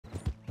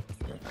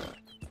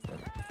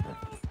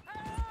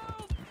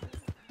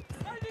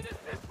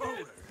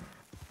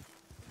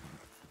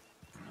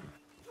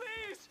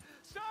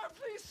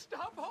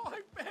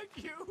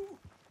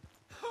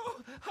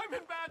I'm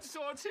in bad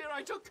sorts here.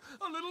 I took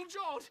a little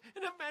jaunt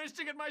and have managed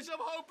to get myself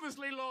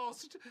hopelessly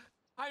lost.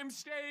 I am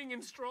staying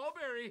in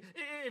Strawberry.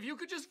 If you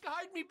could just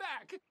guide me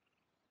back.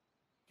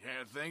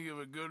 Can't think of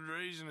a good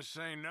reason to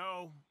say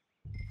no.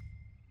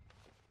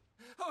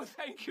 Oh,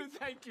 thank you,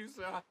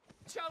 sir.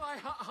 Shall I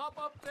hop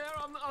up there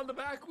on the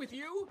back with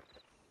you?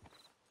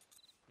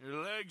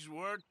 Your legs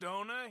work,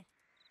 don't they?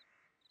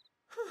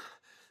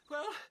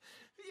 Well,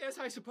 yes,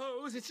 I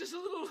suppose. It's just a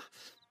little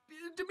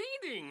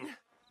demeaning.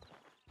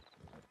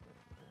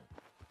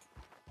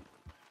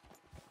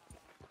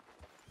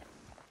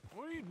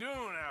 What are you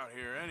doing out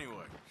here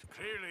anyway?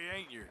 Clearly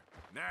ain't your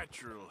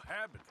natural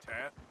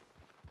habitat.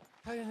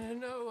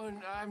 No,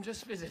 I'm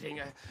just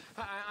visiting.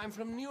 I'm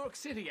from New York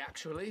City,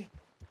 actually.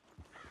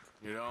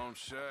 You don't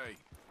say.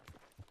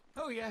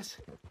 Oh, yes.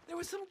 There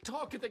was some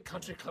talk at the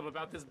country club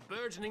about this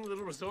burgeoning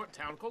little resort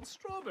town called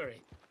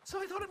Strawberry.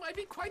 So I thought it might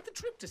be quite the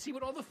trip to see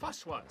what all the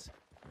fuss was.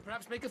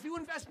 Perhaps make a few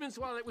investments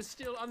while it was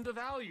still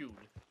undervalued.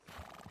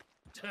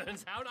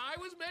 Turns out I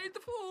was made the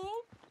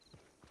fool.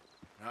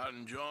 Not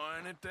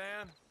enjoying it,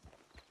 then?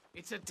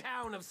 It's a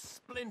town of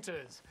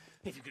splinters,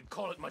 if you could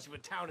call it much of a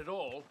town at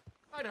all.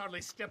 I'd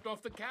hardly stepped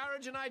off the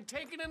carriage and I'd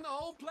taken in the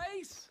whole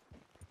place.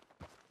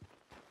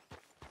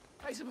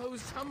 I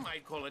suppose some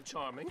might call it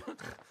charming.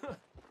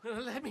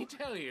 Let me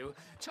tell you,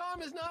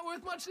 charm is not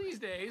worth much these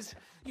days.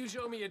 You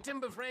show me a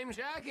timber frame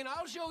shack and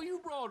I'll show you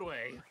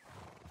Broadway.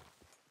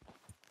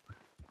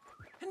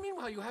 And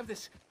meanwhile you have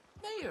this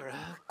mayor,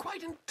 a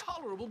quite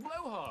intolerable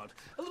blowhard.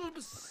 A little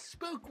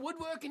bespoke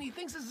woodwork and he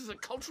thinks this is a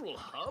cultural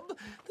hub?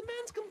 The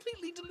man's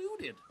completely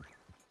deluded.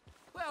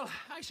 Well,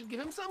 I should give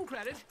him some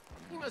credit.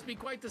 He must be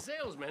quite the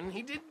salesman.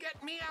 He did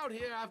get me out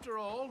here after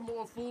all,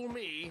 more fool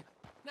me.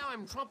 Now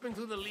I'm tromping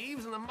through the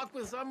leaves and the muck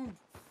with some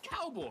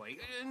cowboy.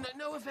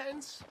 No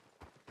offense.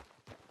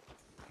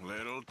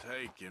 Little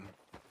taken.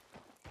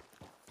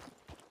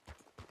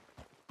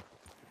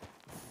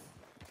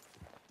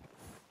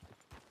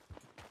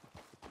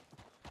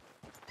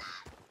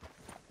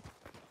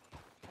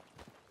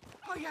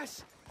 Oh,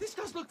 yes, this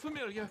does look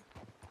familiar.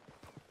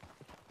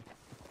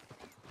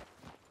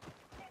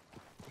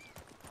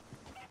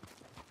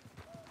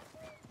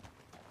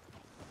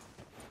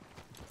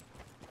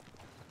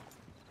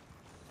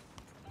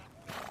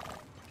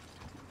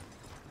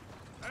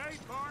 Hey,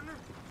 partner.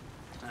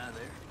 Hi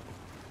there.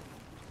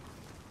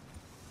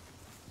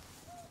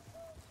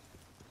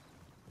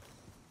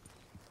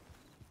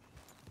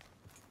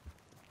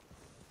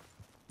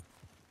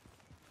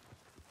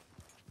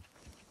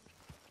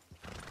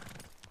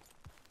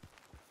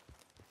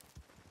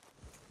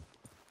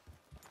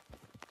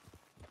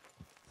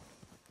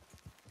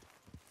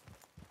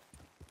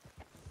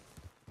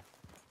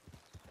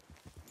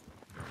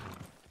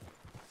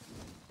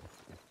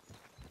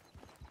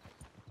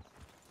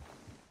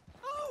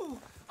 Oh,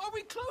 are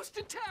we close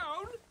to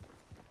town?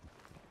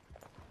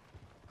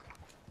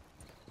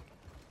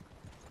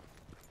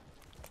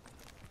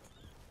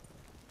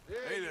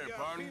 Hey there, you got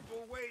partner.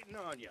 people waiting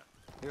on you.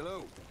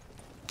 Hello.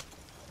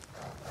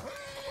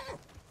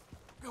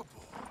 Good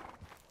boy.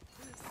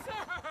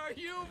 Sir,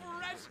 you've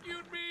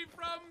rescued me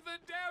from the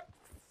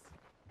depths.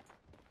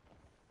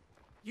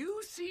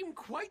 You seem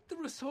quite the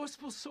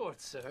resourceful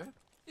sort, sir.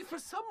 If for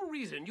some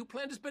reason you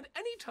plan to spend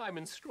any time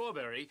in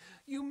Strawberry,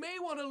 you may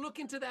want to look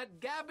into that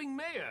gabbing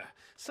mayor.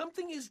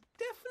 Something is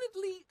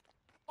definitely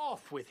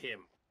off with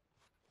him.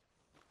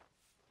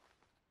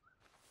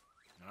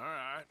 All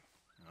right.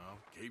 I'll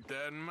keep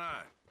that in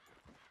mind.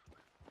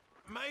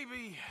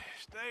 Maybe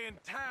stay in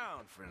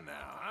town for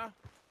now, huh?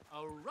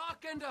 A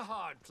rock and a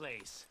hard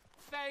place.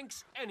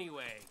 Thanks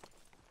anyway.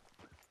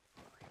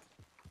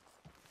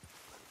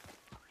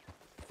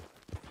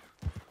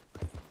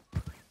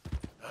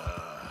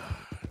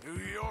 New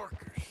York.